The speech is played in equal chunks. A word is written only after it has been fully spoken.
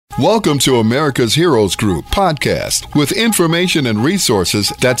Welcome to America's Heroes Group podcast with information and resources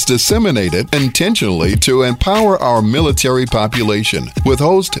that's disseminated intentionally to empower our military population. With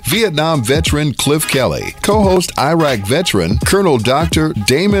host Vietnam veteran Cliff Kelly, co-host Iraq veteran Colonel Dr.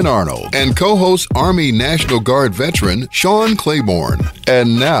 Damon Arnold, and co-host Army National Guard veteran Sean Claiborne.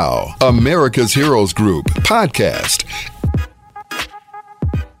 And now, America's Heroes Group podcast.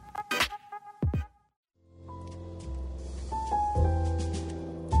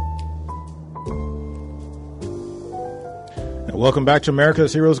 Welcome back to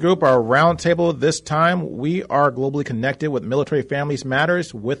America's Heroes Group, our roundtable. This time, we are globally connected with Military Families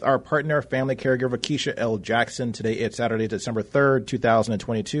Matters with our partner, family caregiver Keisha L. Jackson. Today, it's Saturday, December 3rd,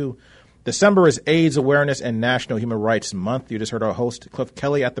 2022. December is AIDS Awareness and National Human Rights Month. You just heard our host, Cliff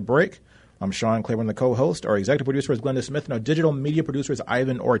Kelly, at the break. I'm Sean Claiborne, the co-host. Our executive producer is Glenda Smith, and our digital media producer is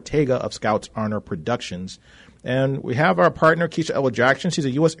Ivan Ortega of Scouts Honor Productions. And we have our partner, Keisha L. Jackson. She's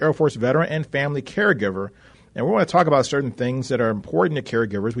a U.S. Air Force veteran and family caregiver. And we want to talk about certain things that are important to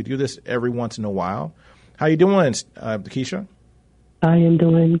caregivers. We do this every once in a while. How you doing, Keisha? I am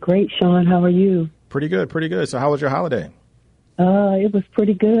doing great, Sean. How are you? Pretty good, pretty good. So how was your holiday? It was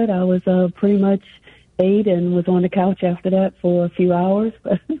pretty good. I was pretty much ate and was on the couch after that for a few hours.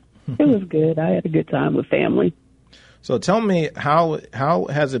 But it was good. I had a good time with family. So tell me, how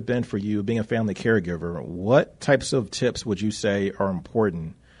has it been for you being a family caregiver? What types of tips would you say are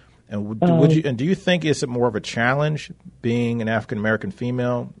important? And do you think it's more of a challenge being an African American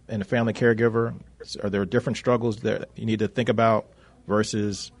female and a family caregiver? Are there different struggles that you need to think about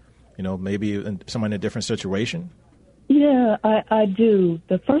versus, maybe someone in a different situation? Yeah, I do.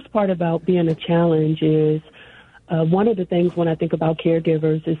 The first part about being a challenge is one of the things when I think about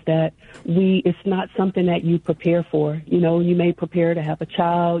caregivers is that it's not something that you prepare for. You may prepare to have a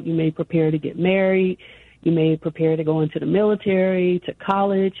child, you may prepare to get married, you may prepare to go into the military, to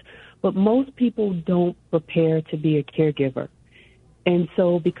college, but most people don't prepare to be a caregiver. And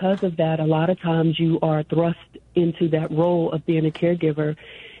so because of that, a lot of times you are thrust into that role of being a caregiver.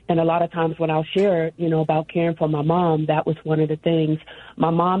 And a lot of times when I'll share, about caring for my mom, that was one of the things.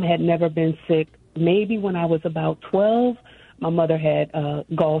 My mom had never been sick. Maybe when I was about 12, my mother had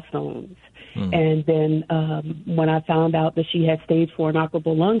gallstones. And then when I found out that she had stage 4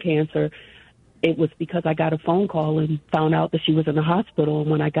 inoperable lung cancer, it was because I got a phone call and found out that she was in the hospital.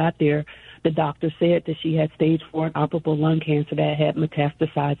 And when I got there, the doctor said that she had stage 4 inoperable lung cancer that had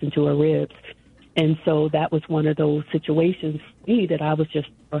metastasized into her ribs. And so that was one of those situations for me that I was just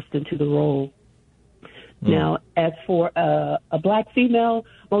thrust into the role. Now, as for a black female,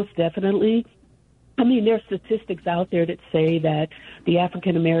 most definitely. I mean, there's statistics out there that say that the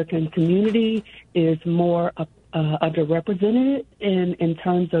African-American community is more underrepresented in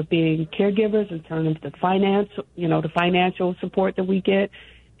terms of being caregivers, in terms of the financial support that we get.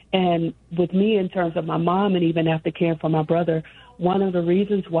 And with me, in terms of my mom, and even after caring for my brother, one of the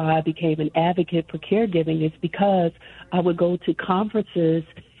reasons why I became an advocate for caregiving is because I would go to conferences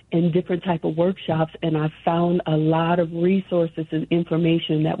and different type of workshops, and I found a lot of resources and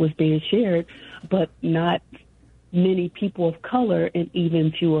information that was being shared, but not many people of color and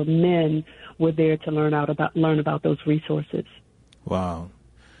even fewer men were there to learn about those resources. Wow.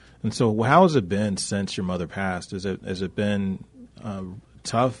 And so how has it been since your mother passed? Has it been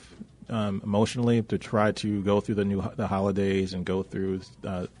tough emotionally to try to go through the holidays and go through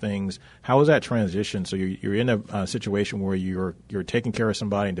things? How was that transition? So you're in a situation where you're taking care of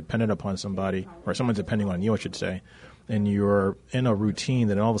somebody and dependent upon somebody, or someone's depending on you, I should say, and you're in a routine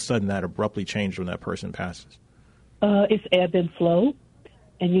that all of a sudden that abruptly changed when that person passes. It's ebb and flow.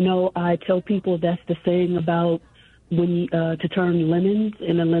 And, I tell people that's the saying about when to turn lemons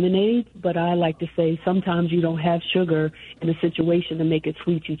into lemonade, but I like to say sometimes you don't have sugar in a situation to make it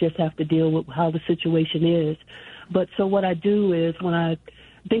sweet. You just have to deal with how the situation is. But so what I do is when I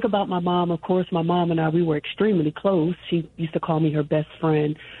think about my mom, of course, my mom and I, we were extremely close. She used to call me her best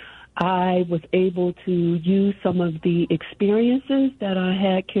friend. I was able to use some of the experiences that I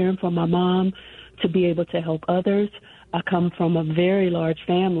had caring for my mom to be able to help others. I come from a very large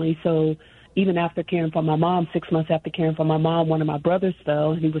family, so even after caring for my mom, 6 months after caring for my mom, one of my brothers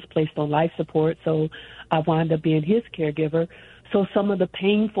fell, and he was placed on life support, so I wound up being his caregiver. So some of the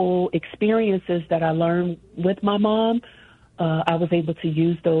painful experiences that I learned with my mom, I was able to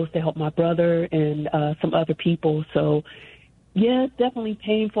use those to help my brother and some other people. So, yeah, it's definitely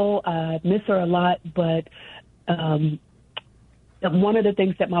painful. I miss her a lot, but one of the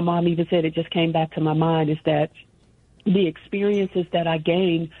things that my mom even said, it just came back to my mind, is that the experiences that I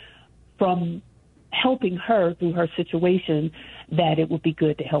gained from helping her through her situation, that it would be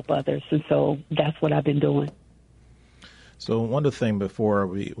good to help others. And so that's what I've been doing. So one of the things before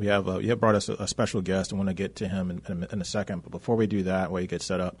we have you have brought us a special guest. I want to get to him in a second. But before we do that, while you get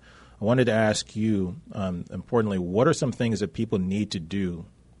set up, I wanted to ask you, importantly, what are some things that people need to do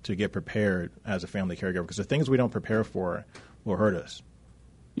to get prepared as a family caregiver? Because the things we don't prepare for will hurt us.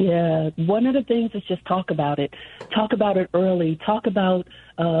 Yeah, one of the things is just talk about it. Talk about it early. Talk about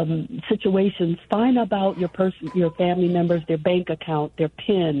situations. Find about your family members, their bank account, their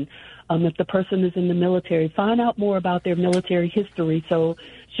PIN. If the person is in the military, find out more about their military history. So,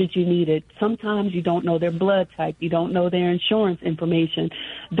 should you need it, sometimes you don't know their blood type, you don't know their insurance information.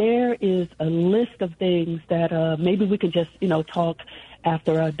 There is a list of things that maybe we could just talk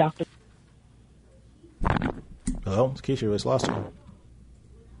after a doctor. Hello, it's Keisha. We just lost you.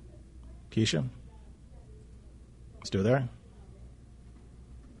 Keisha? Still there?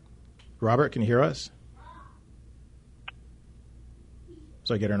 Robert, can you hear us?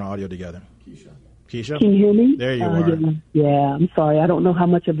 So I get an audio together. Keisha? Can you hear me? There you are. Yeah, I'm sorry. I don't know how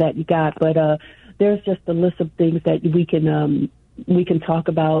much of that you got, but there's just a list of things that we can talk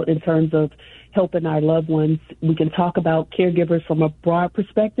about in terms of helping our loved ones. We can talk about caregivers from a broad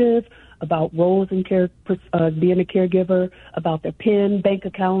perspective, about roles in being a caregiver, about their PIN, bank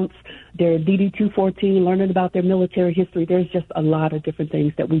accounts, their DD-214, learning about their military history. There's just a lot of different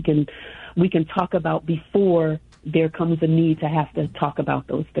things that we can talk about before there comes a need to have to talk about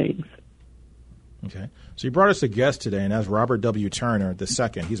those things. Okay. So you brought us a guest today, and that's Robert W. Turner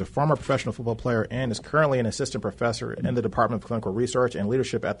II. He's a former professional football player and is currently an assistant professor in the Department of Clinical Research and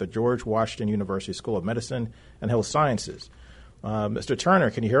Leadership at the George Washington University School of Medicine and Health Sciences. Mr.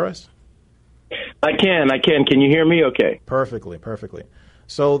 Turner, can you hear us? I can. Can you hear me okay? Perfectly.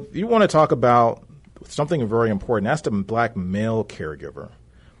 So you want to talk about something very important. That's the black male caregiver,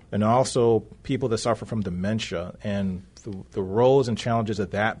 and also people that suffer from dementia and the roles and challenges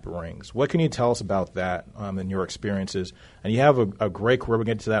that brings. What can you tell us about that in your experiences? And you have a great career. We'll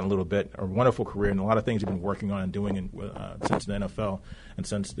get to that in a little bit, a wonderful career, and a lot of things you've been working on and doing since the NFL and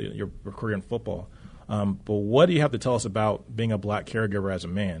since your career in football. But what do you have to tell us about being a black caregiver as a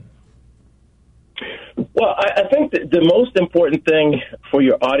man? Well, I think that the most important thing for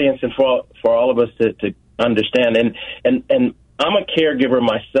your audience and for all of us to understand, and I'm a caregiver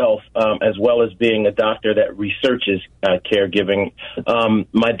myself, as well as being a doctor that researches caregiving.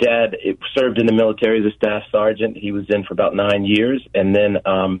 My dad served in the military as a staff sergeant. He was in for about 9 years, and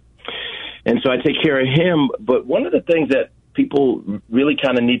so I take care of him. But one of the things that people really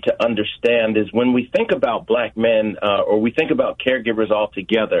kind of need to understand is when we think about black men or we think about caregivers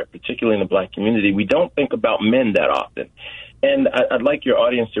altogether, particularly in the black community, we don't think about men that often. And I'd like your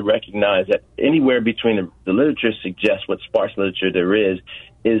audience to recognize that anywhere between the literature suggests what sparse literature there is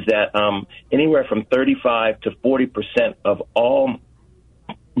that anywhere from 35 to 40% of all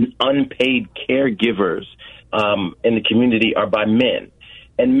unpaid caregivers in the community are by men.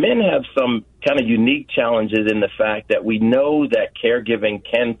 And men have some kind of unique challenges in the fact that we know that caregiving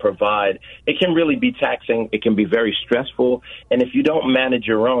can provide, it can really be taxing, it can be very stressful, and if you don't manage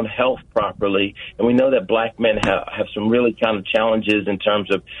your own health properly, and we know that black men have some really kind of challenges in terms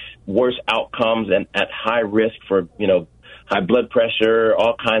of worse outcomes and at high risk for, high blood pressure,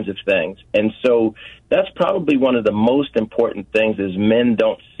 all kinds of things. And so that's probably one of the most important things is men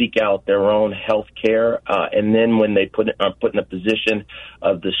don't seek out their own health care. And then when they are put in a position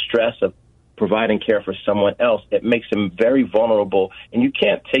of the stress of providing care for someone else, it makes them very vulnerable. And you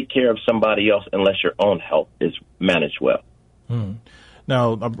can't take care of somebody else unless your own health is managed well.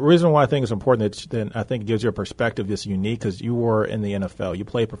 Now, the reason why I think it's important that I think it gives you a perspective that's unique because you were in the NFL. You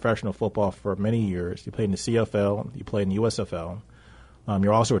played professional football for many years. You played in the CFL. You played in the USFL.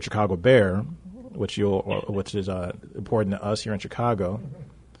 You're also a Chicago Bear, which is important to us here in Chicago.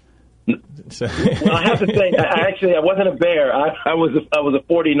 So. Well, I have to say, I wasn't a Bear. I was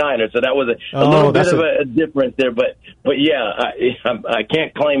a 49er, so that was a little bit of a difference there. But yeah, I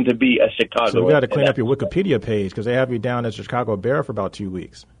can't claim to be a Chicago. So we got to clean up your Wikipedia page because they have you down as a Chicago Bear for about 2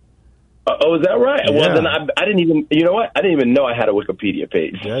 weeks. Oh, is that right? Yeah. Well, then I didn't even. You know what? I didn't even know I had a Wikipedia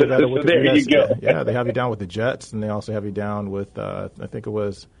page. Yeah, you got a so there you go. Yeah, they have you down with the Jets, and they also have you down with I think it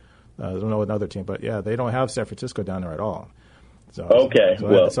was I don't know another team, but yeah, they don't have San Francisco down there at all. So, okay,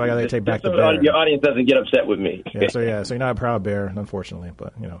 so I got to take back the so Bear. Your audience doesn't get upset with me. So you're not a proud Bear, unfortunately,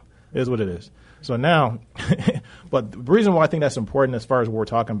 but it is what it is. So now, but the reason why I think that's important as far as what we're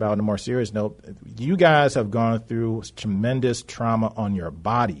talking about on a more serious note, you guys have gone through tremendous trauma on your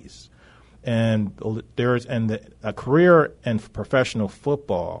bodies, and a career in professional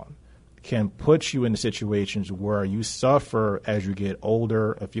football can put you into situations where you suffer as you get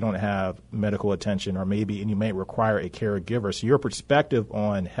older if you don't have medical attention and you may require a caregiver. So your perspective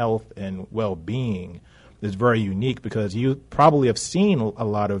on health and well-being is very unique because you probably have seen a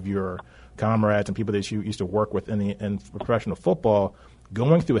lot of your comrades and people that you used to work with in professional football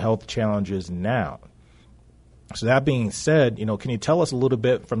going through health challenges now. So that being said, can you tell us a little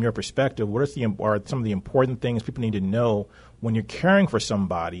bit from your perspective, what are some of the important things people need to know when you're caring for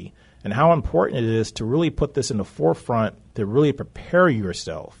somebody, and how important it is to really put this in the forefront to really prepare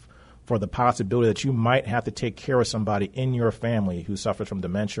yourself for the possibility that you might have to take care of somebody in your family who suffers from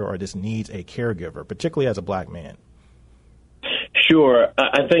dementia or just needs a caregiver, particularly as a black man? Sure.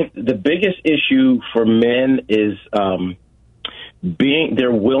 I think the biggest issue for men is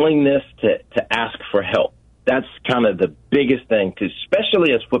their willingness to ask for help. That's kind of the biggest thing,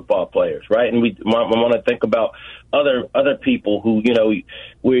 especially as football players, right? And we want to think about other people who,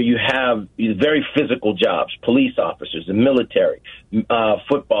 where you have these very physical jobs, police officers, the military,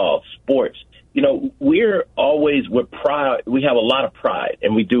 football, sports. We're proud. We have a lot of pride,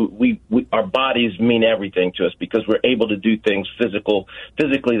 and our bodies mean everything to us because we're able to do things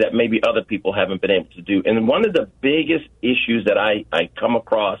physically that maybe other people haven't been able to do. And one of the biggest issues that I come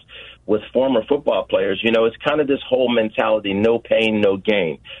across with former football players, it's kind of this whole mentality, no pain, no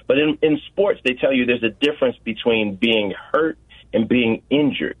gain. But in sports, they tell you there's a difference between being hurt and being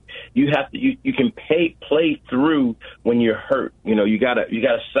injured. You can play through when you're hurt. You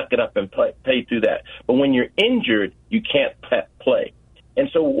gotta suck it up and play through that. But when you're injured, you can't play. And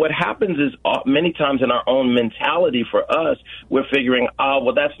so what happens is many times in our own mentality for us, we're figuring,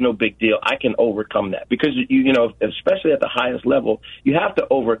 well, that's no big deal. I can overcome that. Because, especially at the highest level, you have to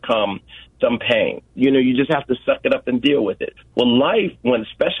overcome some pain. You just have to suck it up and deal with it. Well, life, when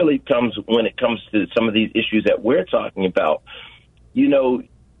it comes to some of these issues that we're talking about,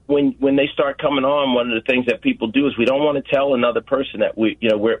 when they start coming on, one of the things that people do is we don't want to tell another person that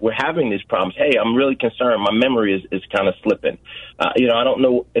we're having these problems. Hey, I'm really concerned. My memory is kind of slipping. I don't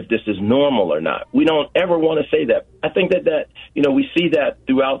know if this is normal or not. We don't ever want to say that. I think that we see that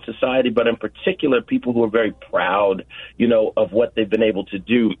throughout society, but in particular, people who are very proud, of what they've been able to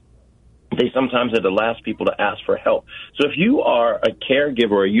do. They sometimes are the last people to ask for help. So if you are a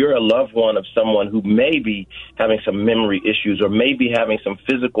caregiver or you're a loved one of someone who may be having some memory issues or may be having some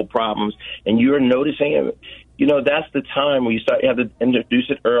physical problems and you're noticing it, that's the time where you have to introduce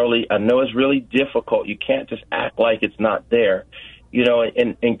it early. I know it's really difficult. You can't just act like it's not there,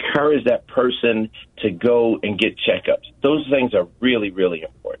 and encourage that person to go and get checkups. Those things are really, really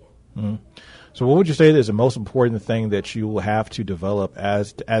important. Mm-hmm. So what would you say is the most important thing that you will have to develop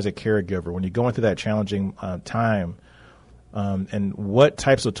as a caregiver when you go into that challenging time, and what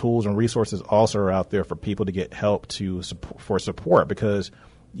types of tools and resources also are out there for people to get help for support? Because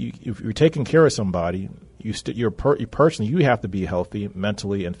if you're taking care of somebody, you have to be healthy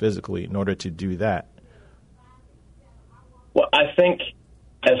mentally and physically in order to do that. Well, I think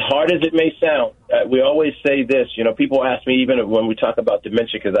as hard as it may sound, we always say this, people ask me even when we talk about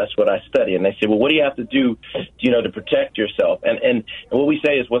dementia, because that's what I study, and they say, well, what do you have to do, to protect yourself? And what we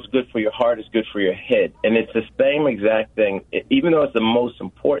say is what's good for your heart is good for your head. And it's the same exact thing, even though it's the most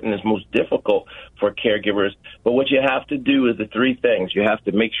important, it's most difficult for caregivers. But what you have to do is the three things. You have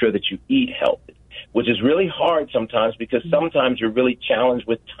to make sure that you eat healthy, which is really hard sometimes because sometimes you're really challenged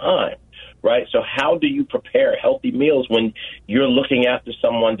with time. Right. So how do you prepare healthy meals when you're looking after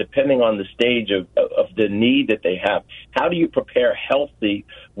someone, depending on the stage of the need that they have? How do you prepare healthy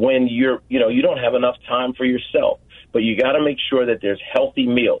when you don't have enough time for yourself? But you got to make sure that there's healthy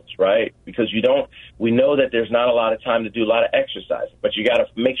meals, right? Because we know that there's not a lot of time to do a lot of exercise, but you got to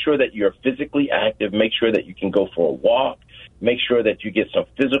make sure that you're physically active, make sure that you can go for a walk, make sure that you get some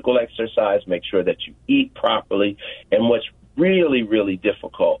physical exercise, make sure that you eat properly. And what's really, really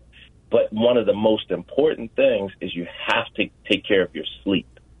difficult, but one of the most important things is you have to take care of your sleep.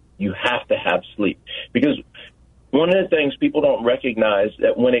 You have to have sleep. Because one of the things people don't recognize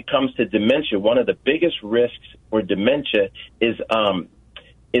that when it comes to dementia, one of the biggest risks for dementia is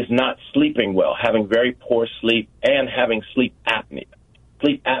not sleeping well, having very poor sleep, and having sleep apnea.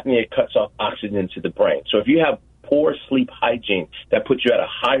 Sleep apnea cuts off oxygen to the brain. So if you have poor sleep hygiene, that puts you at a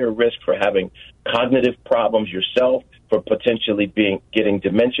higher risk for having cognitive problems yourself, for potentially getting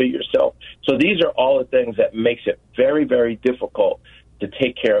dementia yourself. So these are all the things that makes it very, very difficult to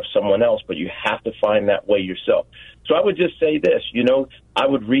take care of someone else, but you have to find that way yourself. So I would just say this, I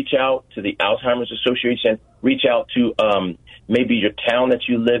would reach out to the Alzheimer's Association, reach out to maybe your town that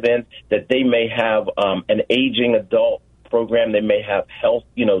you live in, that they may have an aging adult program. They may have health,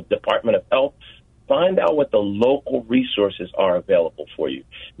 Department of Health. Find out what the local resources are available for you.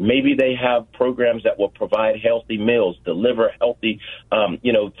 Maybe they have programs that will provide healthy meals, deliver healthy,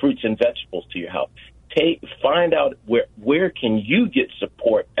 fruits and vegetables to your house. Find out where can you get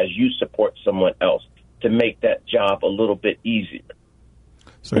support as you support someone else. to make that job a little bit easier.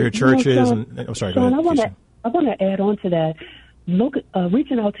 So your church is, Sean, sorry, Sean, go ahead. I want to add on to that.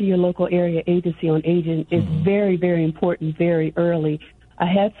 Reaching out to your local area agency on aging is very, very important very early. I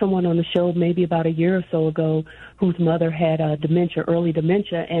had someone on the show maybe about a year or so ago whose mother had early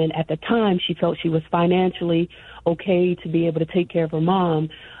dementia, and at the time she felt she was financially okay to be able to take care of her mom.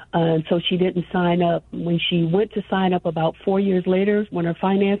 And so she didn't sign up. When she went to sign up about 4 years later, when her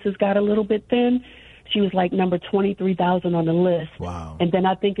finances got a little bit thin, she was like number 23,000 on the list. Wow. And then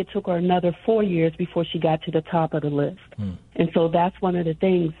I think it took her another 4 years before she got to the top of the list. And so that's one of the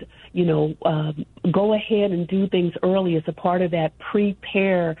things, go ahead and do things early as a part of that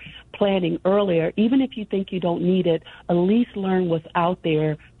prepare planning earlier. Even if you think you don't need it, at least learn what's out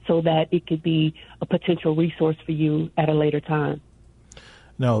there so that it could be a potential resource for you at a later time.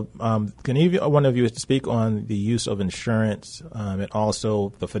 Now, can one of you speak on the use of insurance and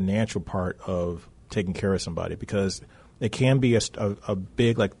also the financial part of taking care of somebody? Because it can be a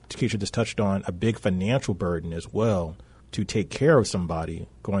big, like Keisha just touched on, a big financial burden as well to take care of somebody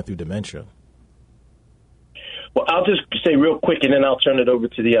going through dementia. Well, I'll just say real quick, and then I'll turn it over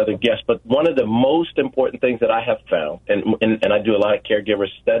to the other guests. But one of the most important things that I have found, and I do a lot of caregiver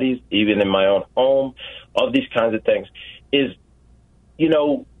studies, even in my own home, all these kinds of things, is,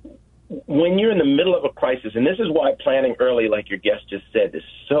 when you're in the middle of a crisis, and this is why planning early, like your guest just said, is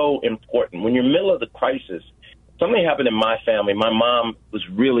so important. When you're in the middle of the crisis, something happened in my family. My mom was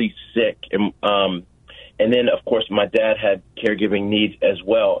really sick, and then, of course, my dad had caregiving needs as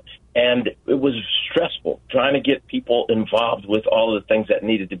well. And it was stressful trying to get people involved with all of the things that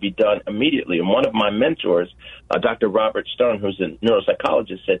needed to be done immediately. And one of my mentors, Dr. Robert Stern, who's a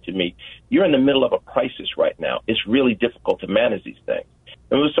neuropsychologist, said to me, "You're in the middle of a crisis right now. It's really difficult to manage these things."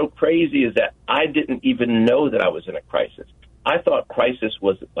 And what was so crazy is that I didn't even know that I was in a crisis. I thought crisis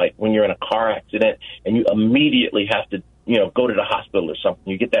was like when you're in a car accident and you immediately have to, go to the hospital or something.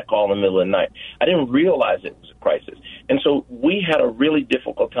 You get that call in the middle of the night. I didn't realize it was a crisis. And so we had a really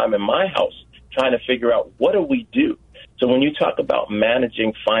difficult time in my house trying to figure out, what do we do? So when you talk about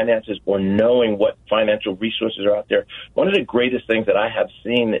managing finances or knowing what financial resources are out there, one of the greatest things that I have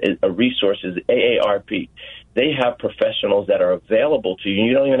seen is a resource is AARP. They have professionals that are available to you.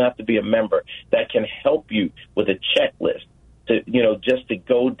 You don't even have to be a member, that can help you with a checklist to, just to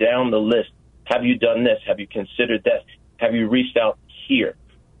go down the list. Have you done this? Have you considered that? Have you reached out here?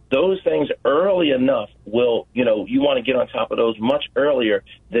 Those things early enough will, you want to get on top of those much earlier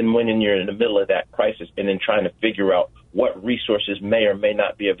than when you're in the middle of that crisis and then trying to figure out what resources may or may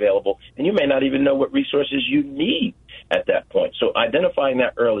not be available. And you may not even know what resources you need at that point. So identifying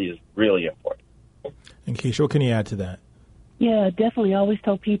that early is really important. And Keisha, what can you add to that? Yeah, definitely. I always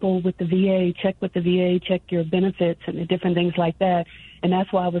tell people with the VA, check with the VA, check your benefits and the different things like that. And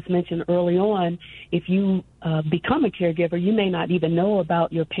that's why I was mentioned early on, if you become a caregiver, you may not even know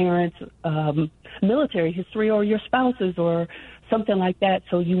about your parents' military history or your spouse's or something like that.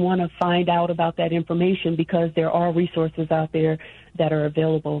 So you want to find out about that information because there are resources out there that are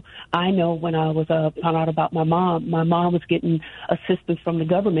available. I know when I was found out about my mom was getting assistance from the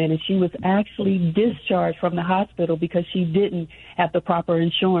government, and she was actually discharged from the hospital because she didn't have the proper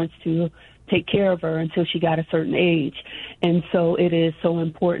insurance to take care of her until she got a certain age. And so it is so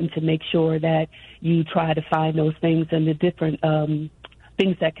important to make sure that you try to find those things and the different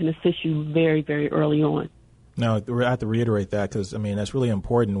things that can assist you very, very early on. Now, I have to reiterate that because, that's really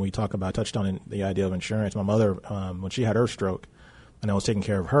important when we touched on the idea of insurance. My mother, when she had her stroke and I was taking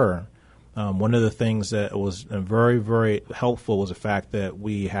care of her, one of the things that was very, very helpful was the fact that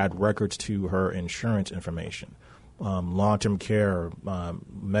we had records to her insurance information. Long-term care,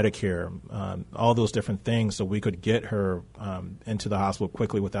 Medicare, all those different things, so we could get her into the hospital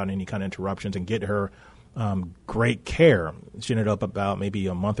quickly without any kind of interruptions and get her great care. She ended up about maybe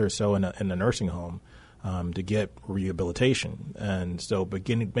a month or so in a nursing home to get rehabilitation. And so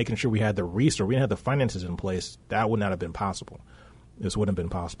making sure we had the resource, we didn't have the finances in place, that would not have been possible. This wouldn't have been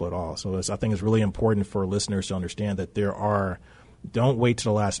possible at all. So I think it's really important for listeners to understand that don't wait to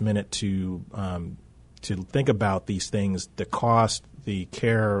the last minute to think about these things, the cost, the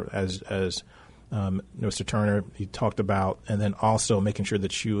care, as Mr. Turner, he talked about, and then also making sure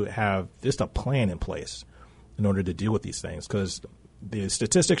that you have just a plan in place in order to deal with these things. Because the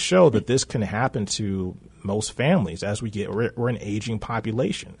statistics show that this can happen to most families as we're an aging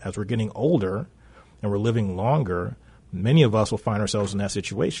population. As we're getting older and we're living longer, many of us will find ourselves in that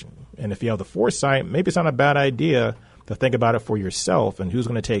situation. And if you have the foresight, maybe it's not a bad idea to think about it for yourself and who's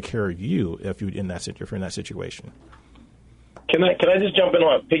going to take care of you if you're in that situation. Can I just jump in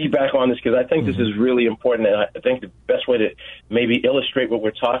on piggyback on this, because I think this is really important, and I think the best way to maybe illustrate what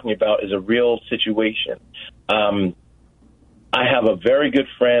we're talking about is a real situation. I have a very good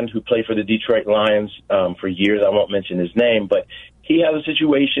friend who played for the Detroit Lions for years. I won't mention his name, but he has a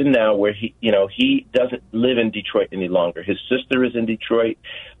situation now where he doesn't live in Detroit any longer. His sister is in Detroit.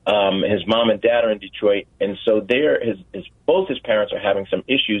 His mom and dad are in Detroit, and so both his parents are having some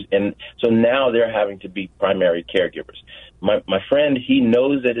issues, and so now they're having to be primary caregivers. My friend, he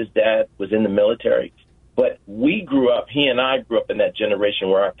knows that his dad was in the military, but he and I grew up in that generation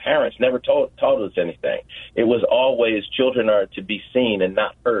where our parents never told us anything. It was always children are to be seen and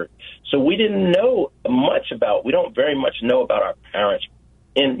not heard. So we didn't know we don't very much know about our parents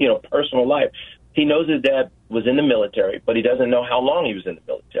in, personal life. He knows his dad was in the military, but he doesn't know how long he was in the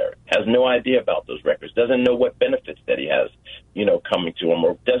military, has no idea about those records, doesn't know what benefits that he has, coming to him,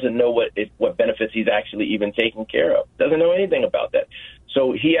 or doesn't know what benefits he's actually even taking care of, doesn't know anything about that.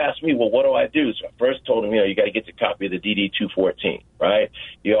 So he asked me, well, what do I do? So I first told him, you got to get the copy of the DD-214, right?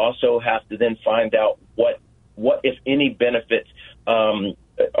 You also have to then find out what if any, benefits are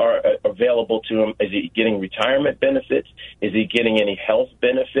available to him. Is he getting retirement benefits? Is he getting any health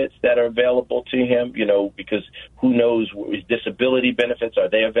benefits that are available to him? Because who knows, his disability benefits, are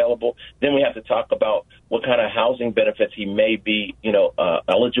they available? Then we have to talk about what kind of housing benefits he may be,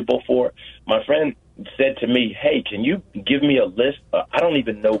 eligible for. My friend said to me, hey, can you give me a list? I don't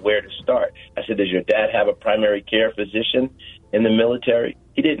even know where to start. I said, does your dad have a primary care physician in the military?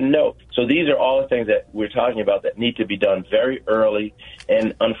 He didn't know. So these are all the things that we're talking about that need to be done very early.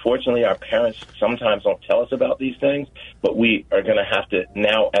 And unfortunately, our parents sometimes don't tell us about these things, but we are going to have to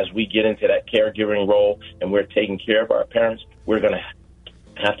now, as we get into that caregiving role and we're taking care of our parents, we're going to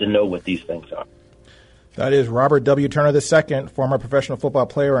have to know what these things are. That is Robert W. Turner II, former professional football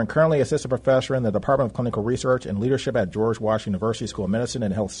player and currently assistant professor in the Department of Clinical Research and Leadership at George Washington University School of Medicine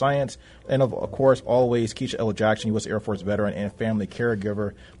and Health Science. And, of course, always Keisha L. Jackson, U.S. Air Force veteran and family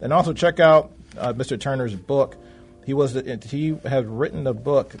caregiver. And also check out Mr. Turner's book. He has written a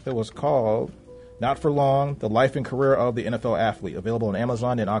book that was called Not for Long, The Life and Career of the NFL Athlete, available on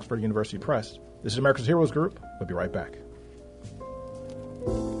Amazon and Oxford University Press. This is America's Heroes Group. We'll be right back.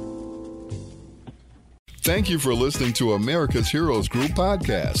 Thank you for listening to America's Heroes Group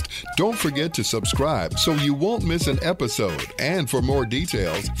podcast. Don't forget to subscribe so you won't miss an episode. And for more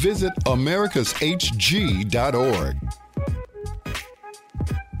details, visit americashg.org.